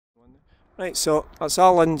Right, so that's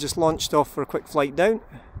Alan just launched off for a quick flight down.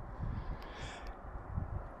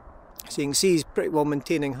 So you can see he's pretty well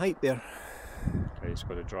maintaining height there. Okay, he's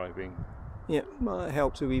got a dry wing. Yeah, well, that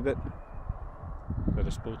helps a wee bit. Is that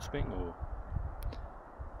a sports wing or?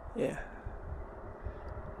 Yeah.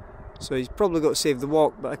 So he's probably got to save the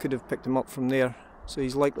walk, but I could have picked him up from there. So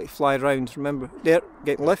he's likely to fly around. Remember, there,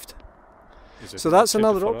 getting lift. So that's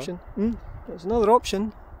another option. That's another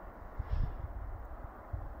option.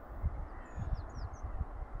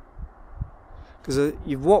 Because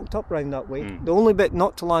you've walked up round that way. The only bit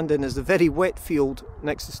not to land in is the very wet field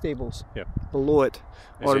next to stables. Yep. Below it,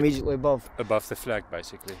 or immediately above. Above the flag,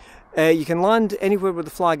 basically. You can land anywhere where the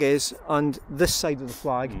flag is, and this side of the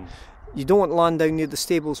flag. You don't want to land down near the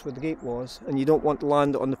stables where the gate was, and you don't want to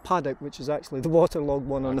land on the paddock, which is actually the waterlogged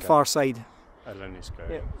one on the far side. Alan is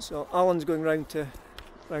going. Yeah. So Alan's going round to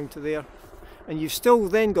there, and you've still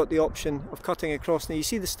then got the option of cutting across. Now you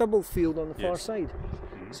see the stubble field on the far side.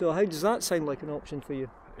 So how does that sound like an option for you?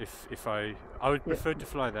 If I would prefer to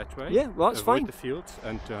fly that way. Yeah, well that's fine. Avoid the fields,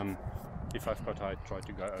 and if I've got height, try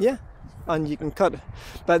to go over. Yeah, and you can cut.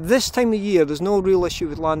 But this time of year, there's no real issue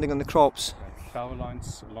with landing on the crops. Power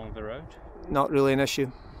lines along the road? Not really an issue.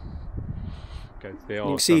 Okay, they are.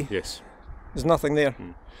 You can see, yes. There's nothing there.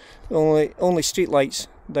 Only street lights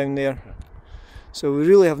down there. So we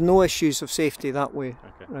really have no issues of safety that way.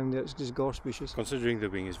 Around there, it's just gorse bushes. Considering the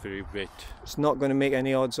wing is very wet. It's not going to make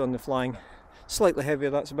any odds on the flying. Slightly heavier,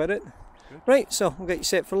 that's about it. Right, so we'll get you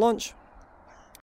set for launch.